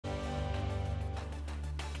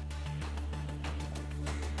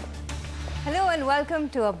Hello and welcome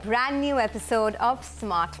to a brand new episode of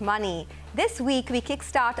Smart Money. This week we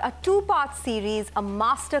kickstart a two-part series, a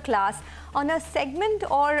masterclass on a segment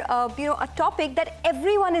or a topic that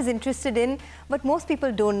everyone is interested in, but most people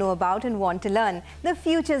don't know about and want to learn: the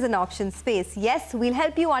futures and options space. Yes, we'll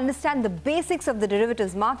help you understand the basics of the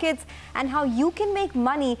derivatives markets and how you can make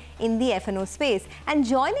money in the F&O space. And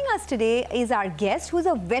joining us today is our guest, who's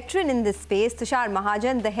a veteran in this space. Tushar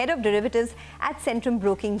Mahajan, the head of derivatives at Centrum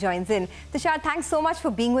Broking, joins in. Tushar, thanks so much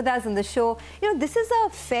for being with us on the show. You know, this is a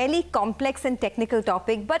fairly complex and technical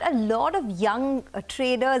topic, but a lot of young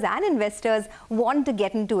traders and investors want to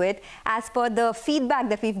get into it as per the feedback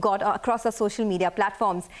that we've got across our social media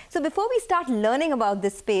platforms. So before we start learning about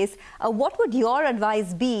this space, what would your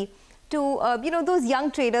advice be to those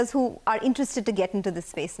young traders who are interested to get into this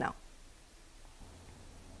space now?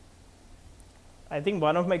 I think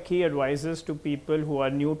one of my key advices to people who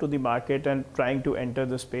are new to the market and trying to enter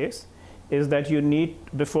the space is that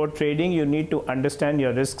before trading, you need to understand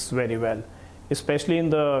your risks very well, especially in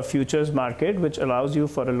the futures market, which allows you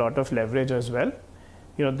for a lot of leverage as well.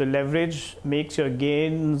 You know, the leverage makes your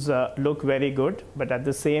gains look very good, but at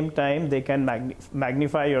the same time, they can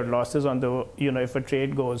magnify your losses on the, if a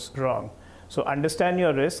trade goes wrong. So understand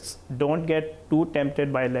your risks, don't get too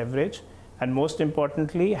tempted by leverage, and most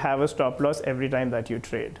importantly, have a stop loss every time that you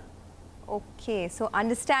trade. Okay, so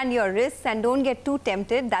understand your risks and don't get too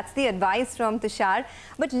tempted. That's the advice from Tushar.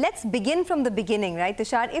 But let's begin from the beginning, right,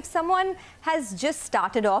 Tushar? If someone has just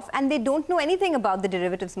started off and they don't know anything about the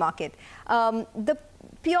derivatives market, the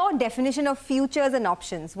pure definition of futures and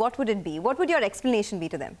options, what would it be? What would your explanation be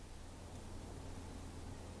to them?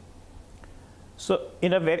 So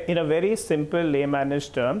in a very simple layman's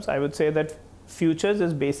terms, I would say that futures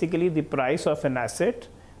is basically the price of an asset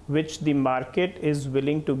which the market is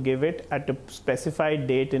willing to give it at a specified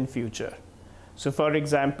date in future. So for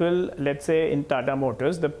example, let's say in Tata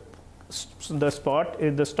Motors, the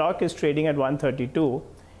stock is trading at 132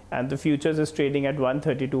 and the futures is trading at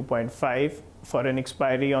 132.5 for an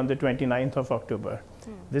expiry on the 29th of October.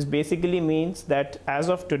 This basically means that as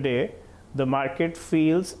of today, the market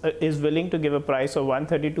is willing to give a price of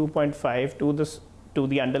 132.5 to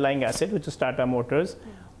the underlying asset, which is Tata Motors,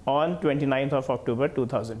 on 29th of October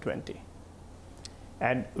 2020.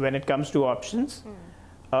 And when it comes to options,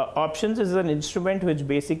 options is an instrument which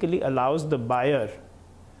basically allows the buyer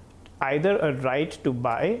either a right to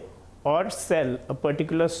buy or sell a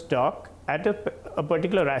particular stock at a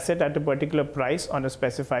particular asset at a particular price on a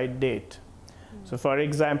specified date. So for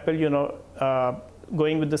example,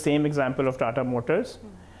 going with the same example of Tata Motors,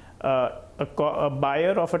 a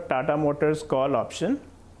buyer of a Tata Motors call option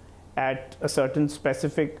at a certain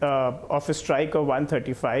specific of a strike of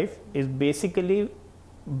 135 is basically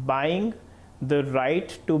buying the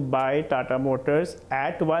right to buy Tata Motors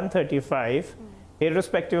at 135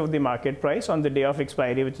 irrespective of the market price on the day of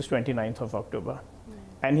expiry, which is 29th of October.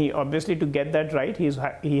 And he obviously, to get that right,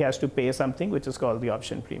 he has to pay something which is called the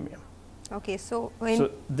option premium. Okay, so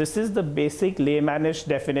this is the basic laymannish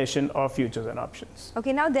definition of futures and options.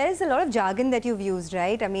 Okay, now there is a lot of jargon that you've used,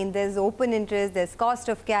 right? I mean, there's open interest, there's cost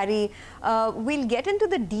of carry. We'll get into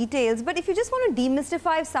the details, but if you just want to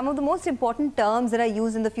demystify some of the most important terms that are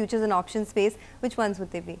used in the futures and options space, which ones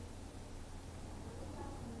would they be?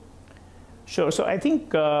 Sure. So I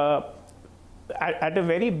think at a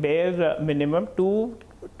very bare minimum,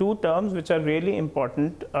 two terms which are really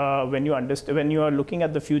important when you are looking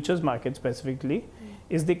at the futures market specifically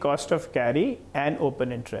is the cost of carry and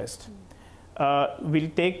open interest.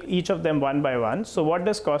 We'll take each of them one by one. So what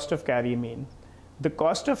does cost of carry mean? The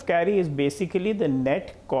cost of carry is basically the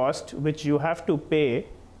net cost which you have to pay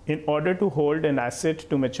in order to hold an asset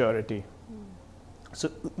to maturity. So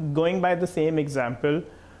going by the same example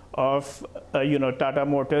of Tata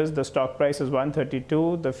Motors, the stock price is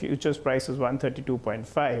 132, the futures price is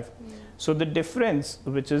 132.5. So the difference,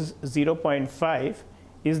 which is 0.5,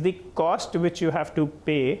 is the cost which you have to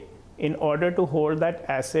pay in order to hold that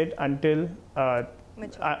asset until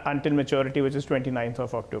maturity, which is 29th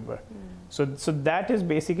of October. So that is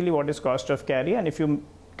basically what is cost of carry, and if you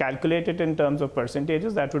calculate it in terms of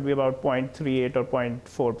percentages, that would be about 0.38 or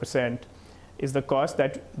 0.4%. is the cost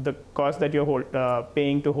that you're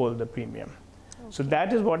paying to hold the premium. Okay. So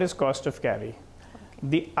that is what is cost of carry. Okay.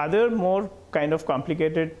 The other more kind of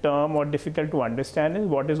complicated term or difficult to understand is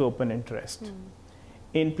what is open interest.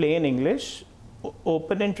 In plain English,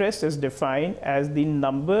 open interest is defined as the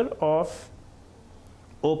number of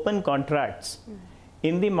open contracts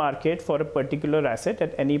in the market for a particular asset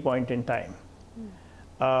at any point in time.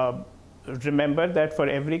 Remember that for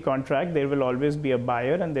every contract, there will always be a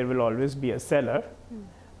buyer and there will always be a seller.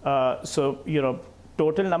 So,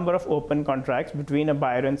 total number of open contracts between a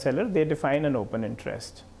buyer and seller, they define an open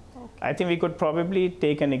interest. Okay. I think we could probably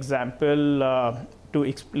take an example to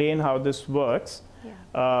explain how this works.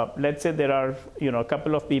 Yeah. Let's say there are a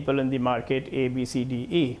couple of people in the market, A, B, C, D,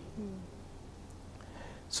 E.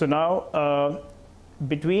 So now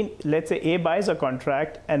let's say A buys a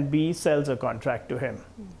contract and B sells a contract to him.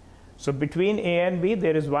 So between A and B,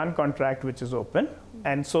 there is one contract which is open,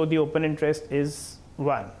 and so the open interest is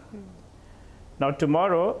 1. Now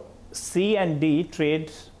tomorrow, C and D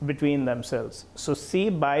trade between themselves. So C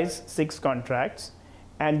buys 6 contracts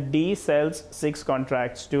and D sells 6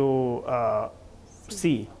 contracts to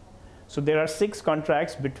C. So there are 6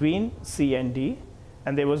 contracts between C and D,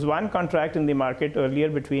 and there was one contract in the market earlier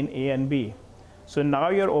between A and B. So now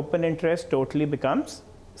your open interest totally becomes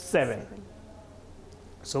 7.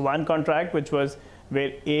 So one contract which was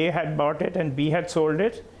where A had bought it and B had sold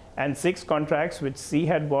it, and 6 contracts which C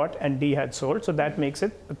had bought and D had sold. So that makes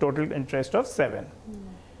it a total interest of 7.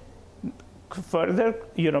 Further,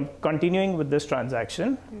 continuing with this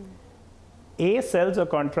transaction, A sells a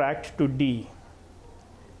contract to D.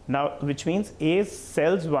 Now, which means A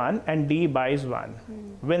sells 1 and D buys 1.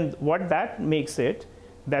 What that makes it,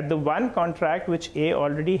 that the one contract which A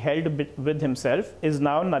already held with himself is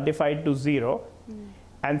now nullified to 0.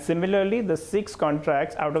 And similarly, the 6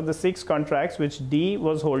 contracts, out of the 6 contracts which D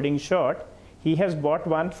was holding short, he has bought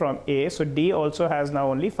one from A, so D also has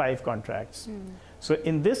now only 5 contracts. So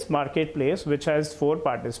in this marketplace, which has 4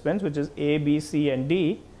 participants, which is A, B, C, and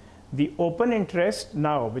D, the open interest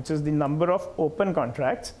now, which is the number of open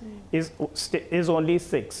contracts, is only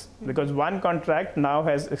 6, because one contract now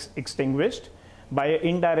has extinguished by an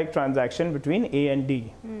indirect transaction between A and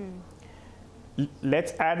D.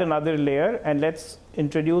 Let's add another layer and let's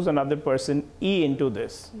introduce another person E into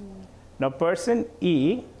this. Now person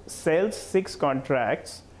E sells 6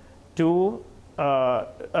 contracts to,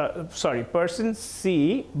 person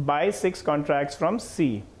C buys 6 contracts from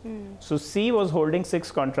C. So C was holding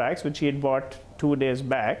 6 contracts which he had bought 2 days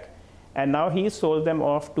back, and now he sold them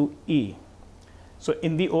off to E. So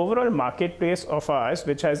in the overall marketplace of ours,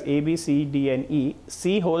 which has A, B, C, D, and E,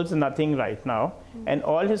 C holds nothing right now, and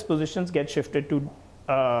all his positions get shifted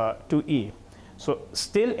to E. So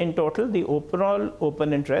still in total, the overall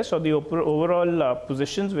open interest or the overall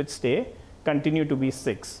positions which stay continue to be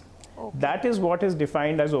 6. Okay. That is what is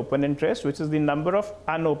defined as open interest, which is the number of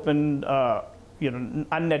unopened,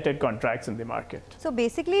 unnetted contracts in the market. So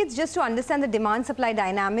basically, it's just to understand the demand-supply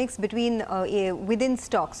dynamics between within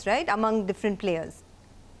stocks, right, among different players.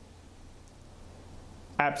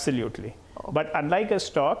 Absolutely. Okay. But unlike a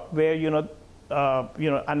stock, where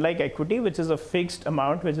unlike equity, which is a fixed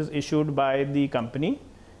amount which is issued by the company,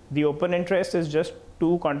 the open interest is just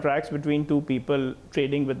 2 contracts between 2 people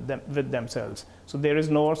trading with themselves. So there is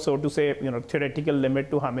no, so to say, theoretical limit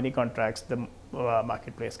to how many contracts the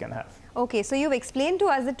marketplace can have. Okay, so you've explained to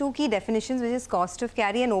us the 2 key definitions, which is cost of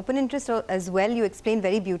carry and open interest as well. You explained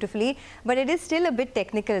very beautifully, but it is still a bit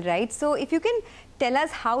technical, right? So if you can tell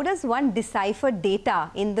us, how does one decipher data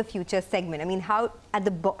in the future segment? I mean, how at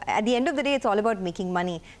the end of the day, it's all about making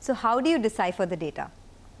money. So how do you decipher the data?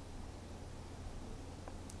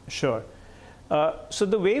 Sure. So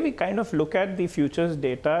the way we kind of look at the futures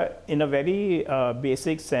data in a very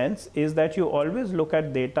basic sense is that you always look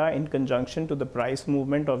at data in conjunction to the price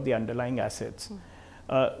movement of the underlying assets.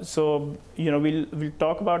 So we'll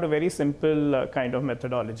talk about a very simple kind of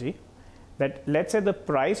methodology, that let's say the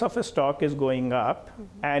price of a stock is going up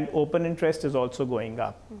and open interest is also going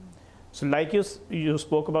up. So like you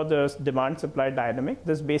spoke about the demand-supply dynamic,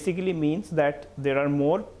 this basically means that there are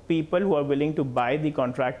more people who are willing to buy the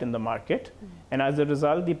contract in the market, and as a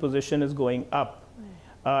result, the position is going up,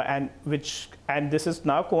 and this is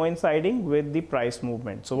now coinciding with the price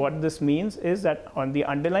movement. So what this means is that on the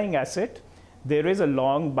underlying asset, there is a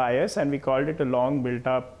long bias, and we called it a long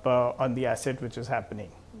built-up on the asset which is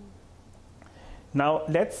happening. Now,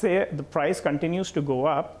 let's say the price continues to go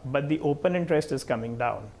up, but the open interest is coming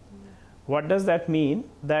down. What does that mean?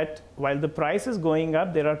 That while the price is going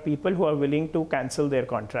up, there are people who are willing to cancel their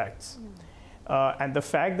contracts. And the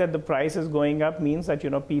fact that the price is going up means that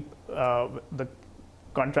the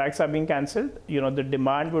contracts are being cancelled. The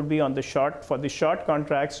demand would be on the short, for the short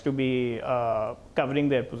contracts to be covering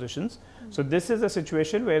their positions. So this is a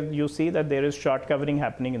situation where you see that there is short covering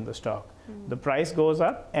happening in the stock. The price goes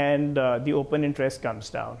up and the open interest comes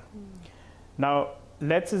down. Now,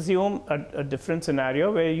 let's assume a different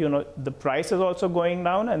scenario where the price is also going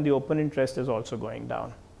down and the open interest is also going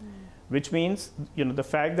down, which means the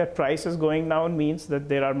fact that price is going down means that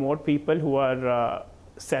there are more people who are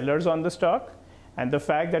sellers on the stock, and the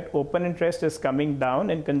fact that open interest is coming down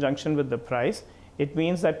in conjunction with the price it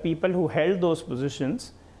means that people who held those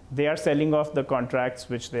positions, they are selling off the contracts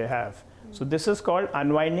which they have. So this is called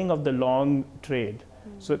unwinding of the long trade.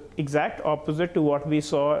 So exact opposite to what we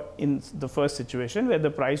saw in the first situation, where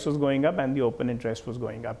the price was going up and the open interest was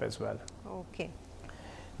going up as well. Okay.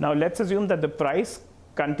 Now let's assume that the price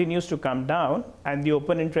continues to come down and the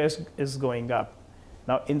open interest is going up.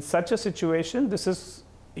 Now in such a situation, this is,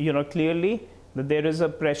 clearly that there is a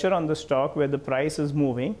pressure on the stock where the price is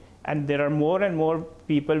moving, and there are more and more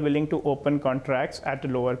people willing to open contracts at a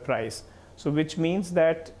lower price. So which means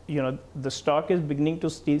that the stock is beginning to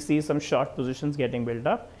see some short positions getting built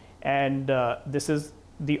up, and this is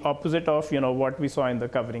the opposite of what we saw in the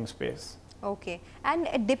covering space. Okay,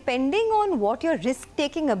 and depending on what your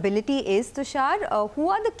risk-taking ability is, Tushar, who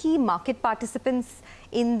are the key market participants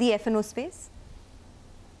in the F&O space?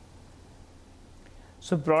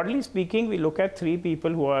 So broadly speaking, we look at three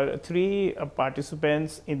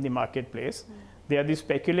participants in the marketplace. They are the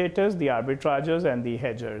speculators, the arbitragers, and the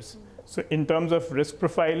hedgers. So in terms of risk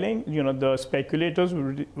profiling, the speculators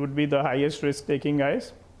would be the highest risk-taking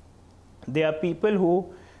guys. They are people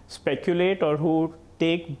who speculate or who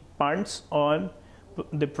take punts on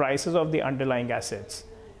the prices of the underlying assets.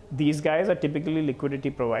 These guys are typically liquidity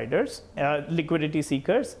providers, liquidity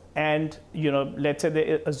seekers, and let's say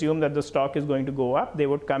they assume that the stock is going to go up, they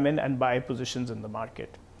would come in and buy positions in the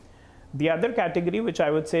market. The other category, which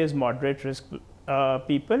I would say is moderate risk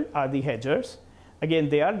people, are the hedgers. Again,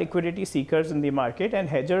 they are liquidity seekers in the market, and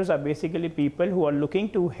hedgers are basically people who are looking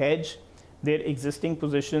to hedge their existing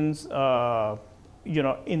positions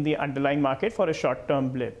in the underlying market for a short-term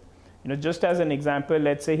blip. Just as an example,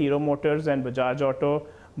 let's say Hero Motors and Bajaj Auto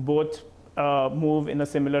both move in a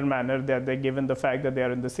similar manner, that they're given the fact that they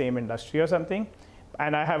are in the same industry or something,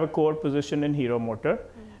 and I have a core position in Hero Motor.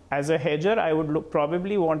 As a hedger, I would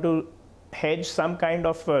probably want to hedge some kind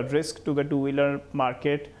of risk to the two-wheeler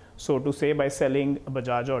market, so to say, by selling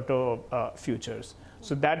Bajaj Auto futures.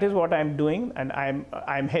 So that is what I'm doing, and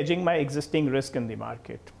I'm hedging my existing risk in the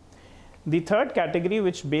market. The third category,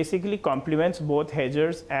 which basically complements both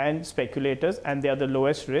hedgers and speculators, and they are the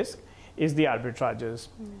lowest risk, is the arbitragers.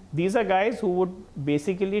 These are guys who would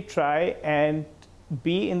basically try and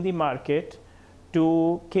be in the market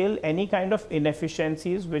to kill any kind of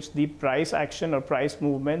inefficiencies which the price action or price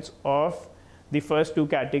movements of the first two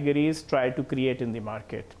categories try to create in the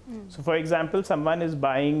market. So for example, someone is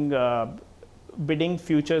bidding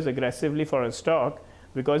futures aggressively for a stock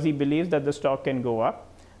because he believes that the stock can go up.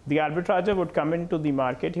 The arbitrager would come into the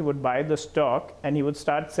market, he would buy the stock, and he would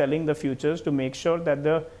start selling the futures to make sure that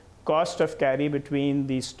the cost of carry between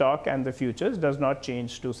the stock and the futures does not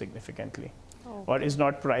change too significantly, or is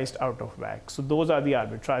not priced out of whack. So those are the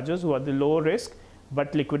arbitragers, who are the low risk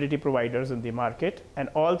but liquidity providers in the market, and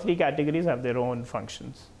all three categories have their own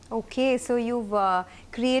functions. Okay, so you've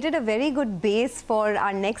created a very good base for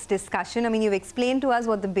our next discussion. I mean, you've explained to us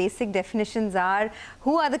what the basic definitions are,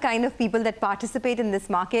 who are the kind of people that participate in this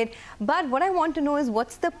market. But what I want to know is,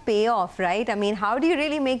 what's the payoff, right? I mean, how do you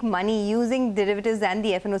really make money using derivatives and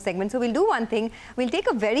the F&O segment? So we'll do one thing. We'll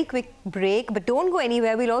take a very quick break, but don't go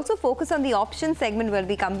anywhere. We'll also focus on the option segment when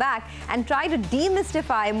we come back and try to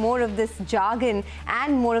demystify more of this jargon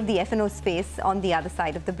and more of the F&O space on the other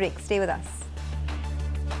side of the break. Stay with us.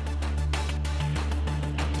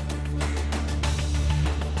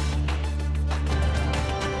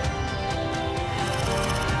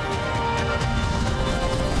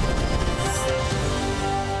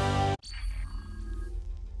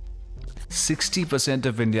 60%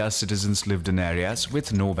 of India's citizens lived in areas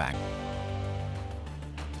with no bank.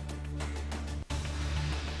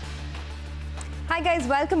 Hi guys,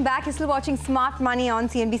 welcome back. You're still watching Smart Money on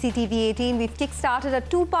CNBC TV 18. We've kick-started a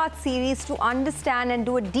two-part series to understand and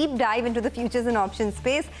do a deep dive into the futures and options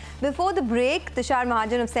space. Before the break, Tushar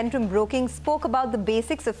Mahajan of Centrum Broking spoke about the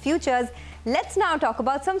basics of futures. Let's now talk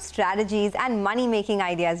about some strategies and money-making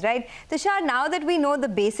ideas, right? Tushar, now that we know the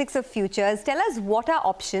basics of futures, tell us what are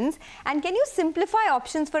options, and can you simplify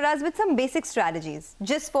options for us with some basic strategies,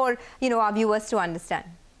 just for our viewers to understand?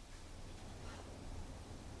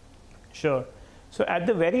 Sure. So at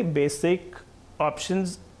the very basic,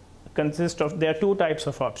 options consist of, there are two types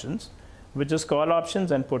of options, which is call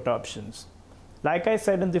options and put options. Like I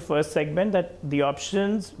said in the first segment, that the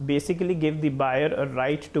options basically give the buyer a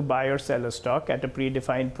right to buy or sell a stock at a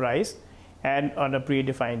predefined price and on a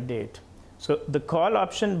predefined date. So the call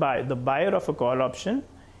option the buyer of a call option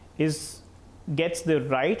gets the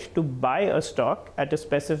right to buy a stock at a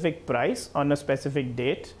specific price on a specific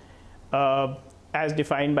date, as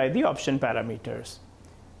defined by the option parameters.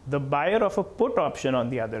 The buyer of a put option, on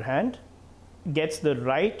the other hand, gets the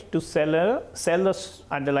right to sell a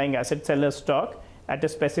underlying asset, sell a stock at a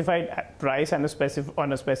specified price and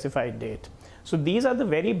on a specified date. So these are the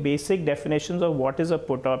very basic definitions of what is a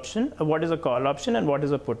put option, what is a call option, and what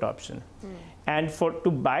is a put option. And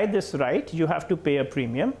to buy this right, you have to pay a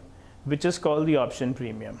premium, which is called the option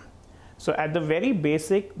premium. So at the very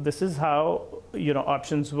basic, this is how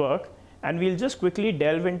options work. And we'll just quickly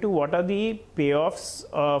delve into what are the payoffs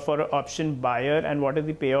for an option buyer and what are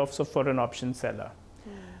the payoffs for an option seller.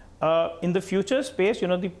 In the future space,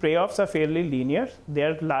 the payoffs are fairly linear. They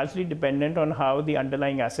are largely dependent on how the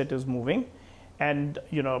underlying asset is moving, and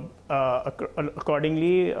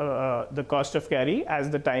accordingly, the cost of carry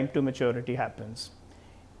as the time to maturity happens.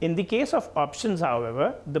 In the case of options,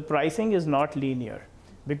 however, the pricing is not linear,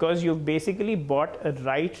 because you've basically bought a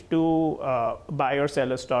right to buy or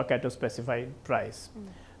sell a stock at a specified price.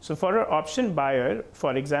 So for an option buyer,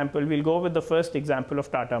 for example, we'll go with the first example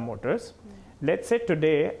of Tata Motors. Let's say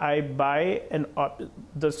today I buy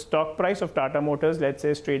the stock price of Tata Motors, let's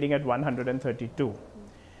say, is trading at 132.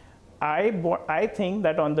 I think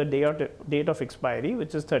that on the date of expiry,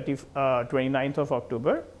 which is 29th of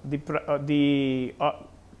October, the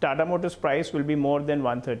Tata Motors price will be more than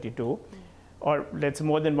 132. Or let's say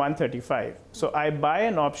more than 135. So I buy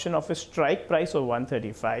an option of a strike price of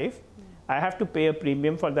 135. I have to pay a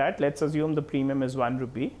premium for that. Let's assume the premium is 1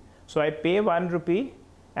 rupee. So I pay 1 rupee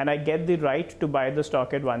and I get the right to buy the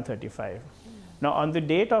stock at 135. Now on the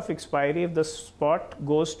date of expiry, if the spot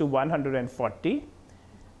goes to 140,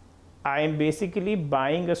 I am basically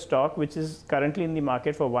buying a stock which is currently in the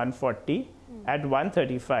market for 140 at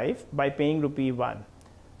 135 by paying rupee 1.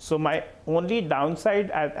 So my only downside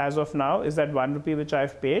as of now is that 1 rupee which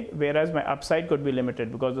I've paid, whereas my upside could be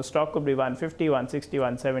limited because the stock could be 150, 160,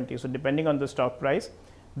 170. So depending on the stock price,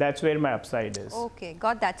 that's where my upside is. Okay,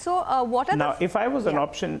 got that. So what are now, if I was an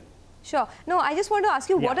option... Sure. No, I just want to ask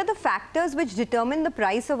you, what are the factors which determine the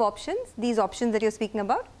price of options, these options that you're speaking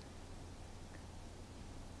about?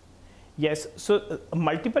 Yes, so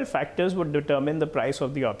multiple factors would determine the price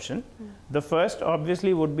of the option. The first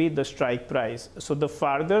obviously would be the strike price. So the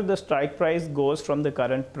farther the strike price goes from the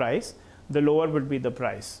current price, the lower would be the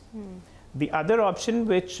price. The other option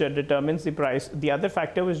which determines the price, the other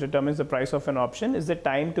factor which determines the price of an option is the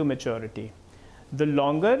time to maturity. The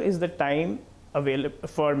longer is the time available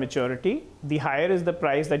for maturity, the higher is the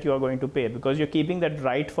price that you are going to pay, because you're keeping that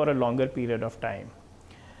right for a longer period of time.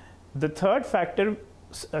 The third factor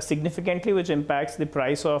significantly which impacts the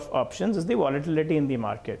price of options is the volatility in the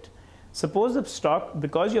market. Suppose the stock,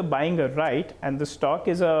 because you're buying a right and the stock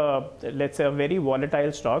is let's say a very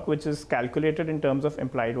volatile stock which is calculated in terms of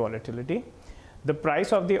implied volatility, the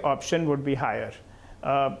price of the option would be higher.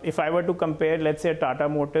 If I were to compare, let's say, Tata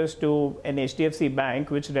Motors to an HDFC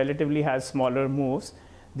Bank which relatively has smaller moves,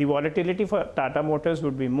 the volatility for Tata Motors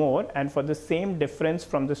would be more, and for the same difference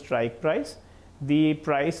from the strike price, the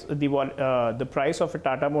price of a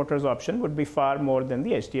Tata Motors option would be far more than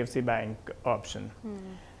the HDFC Bank option.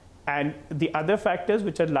 And the other factors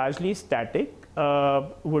which are largely static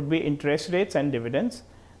would be interest rates and dividends.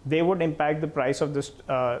 They would impact the price of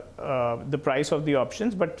the price of the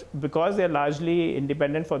options, but because they're largely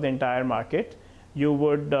independent for the entire market, you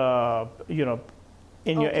would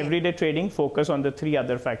in your everyday trading focus on the three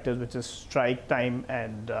other factors, which is strike, time,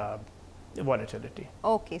 and volatility.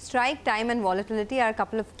 Okay, strike, time and volatility are a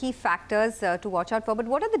couple of key factors to watch out for. But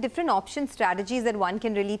what are the different option strategies that one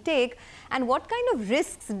can really take, and what kind of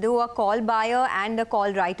risks do a call buyer and a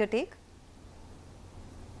call writer take?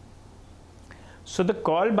 So the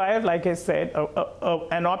call buyer, like I said,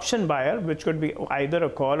 an option buyer, which could be either a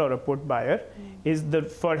call or a put buyer,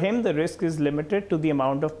 for him the risk is limited to the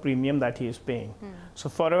amount of premium that he is paying. So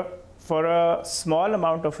for a small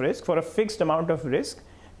amount of risk, for a fixed amount of risk,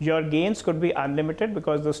 your gains could be unlimited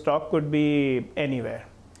because the stock could be anywhere.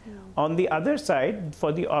 On the other side,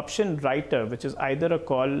 for the option writer, which is either a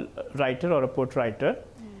call writer or a put writer,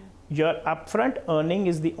 your upfront earning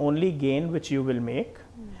is the only gain which you will make,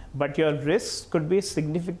 but your risks could be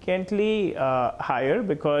significantly higher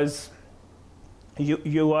because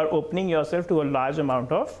you are opening yourself to a large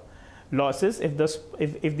amount of losses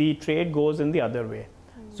if the trade goes in the other way.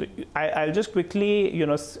 So I'll just quickly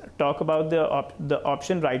talk about the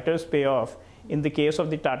option writer's payoff in the case of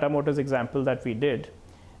the Tata Motors example that we did.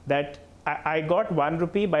 That I got 1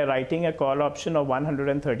 rupee by writing a call option of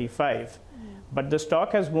 135, but the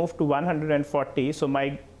stock has moved to 140.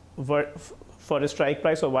 So for a strike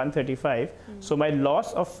price of 135, so my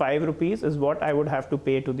loss of 5 rupees is what I would have to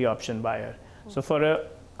pay to the option buyer. So for a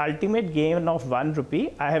ultimate gain of 1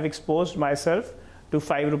 rupee, I have exposed myself to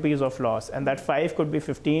 5 rupees of loss, and that 5 could be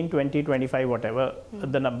 15, 20, 25, whatever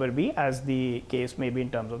the number be, as the case may be in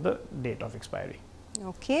terms of the date of expiry.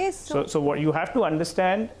 Okay. So what you have to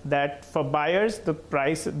understand that for buyers, the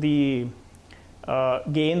price, the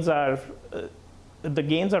gains are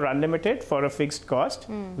unlimited for a fixed cost,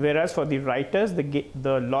 whereas for the writers,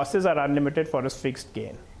 the losses are unlimited for a fixed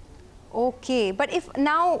gain. Okay, but if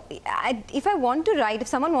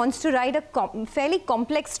someone wants to write a fairly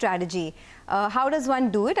complex strategy, how does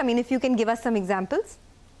one do it? I mean, if you can give us some examples.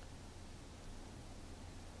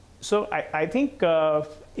 So I think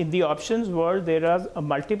in the options world, there are a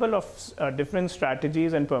multiple of different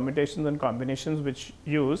strategies and permutations and combinations which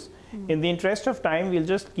use. In the interest of time, we'll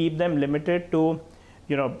just keep them limited to,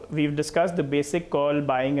 we've discussed the basic call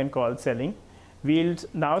buying and call selling. We'll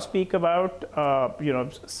now speak about,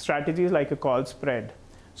 strategies like a call spread.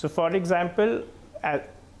 So for example,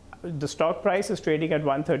 the stock price is trading at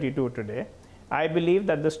 132 today. I believe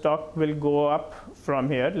that the stock will go up from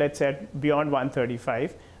here, let's say beyond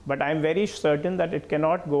 135, but I'm very certain that it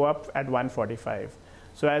cannot go up at 145.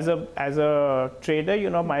 So as a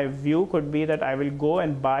trader, my view could be that I will go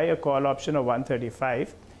and buy a call option of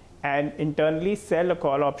 135 and internally sell a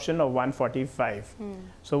call option of 145.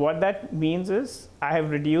 So what that means is I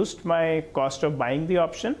have reduced my cost of buying the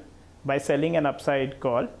option by selling an upside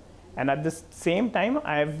call, and at the same time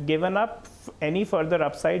I have given up any further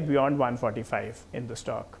upside beyond 145 in the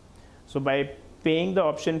stock. So by paying the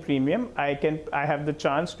option premium, I have the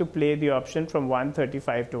chance to play the option from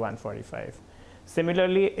 135 to 145.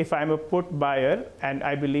 Similarly, if I'm a put buyer and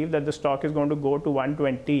I believe that the stock is going to go to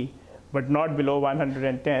 120 but not below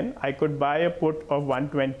 110, I could buy a put of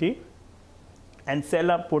 120 and sell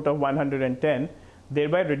a put of 110,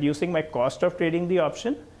 thereby reducing my cost of trading the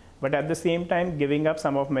option, but at the same time giving up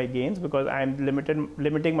some of my gains because I'm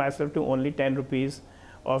limiting myself to only 10 rupees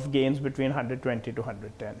of gains between 120 to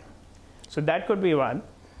 110. So that could be one.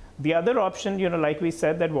 The other option, like we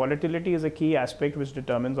said, that volatility is a key aspect which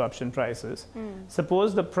determines option prices.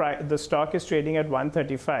 Suppose the stock is trading at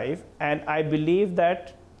 135 and I believe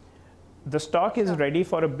that the stock is ready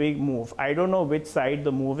for a big move. I don't know which side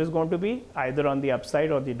the move is going to be, either on the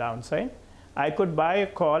upside or the downside. I could buy a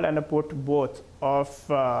call and a put both of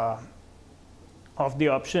the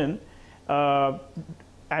option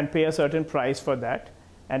and pay a certain price for that.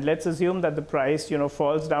 And let's assume that the price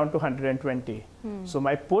falls down to 120. So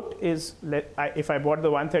my put is, if I bought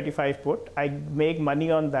the 135 put, I make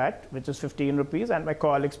money on that, which is 15 rupees, and my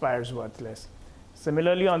call expires worthless.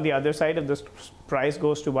 Similarly, on the other side, if the price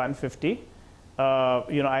goes to 150,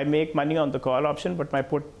 I make money on the call option, but my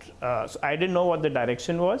put, so I didn't know what the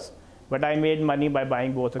direction was, but I made money by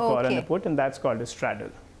buying both a call and a put, and that's called a straddle.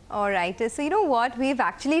 All right. So you know what? We've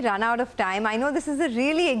actually run out of time. I know this is a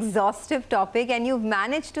really exhaustive topic and you've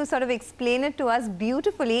managed to sort of explain it to us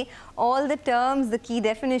beautifully, all the terms, the key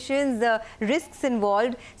definitions, the risks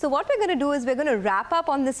involved. So what we're going to do is we're going to wrap up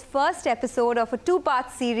on this first episode of a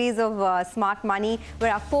two-part series of Smart Money,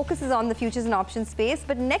 where our focus is on the futures and options space.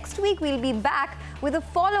 But next week, we'll be back with a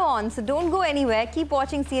follow-on. So don't go anywhere. Keep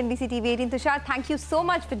watching CNBC TV 18. Tushar, thank you so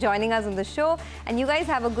much for joining us on the show. And you guys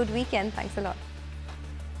have a good weekend. Thanks a lot.